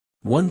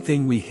One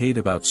thing we hate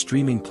about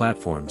streaming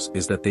platforms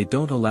is that they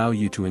don't allow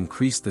you to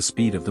increase the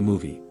speed of the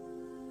movie.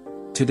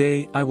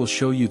 Today I will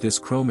show you this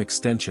Chrome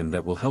extension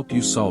that will help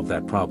you solve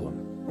that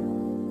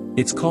problem.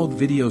 It's called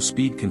Video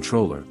Speed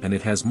Controller and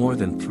it has more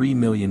than 3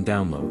 million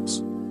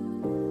downloads.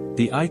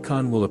 The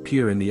icon will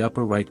appear in the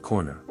upper right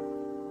corner.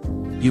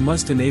 You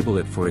must enable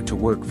it for it to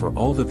work for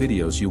all the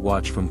videos you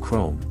watch from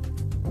Chrome.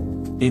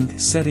 In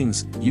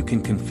Settings, you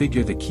can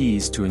configure the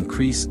keys to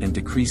increase and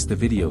decrease the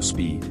video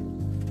speed.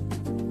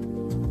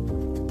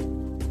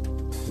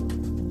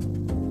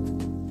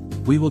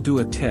 We will do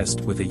a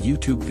test with a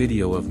YouTube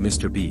video of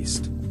Mr.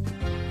 Beast.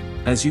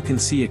 As you can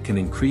see, it can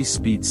increase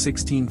speed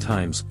 16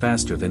 times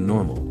faster than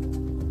normal.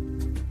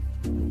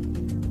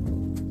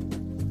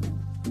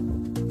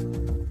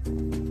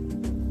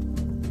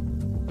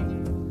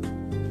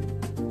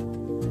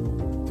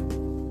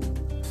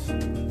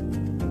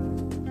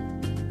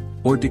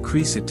 Or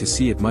decrease it to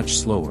see it much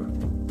slower.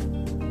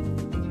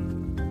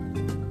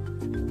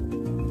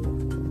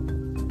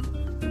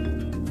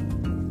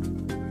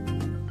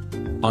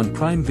 On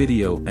Prime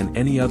Video and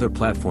any other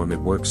platform it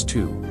works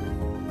too.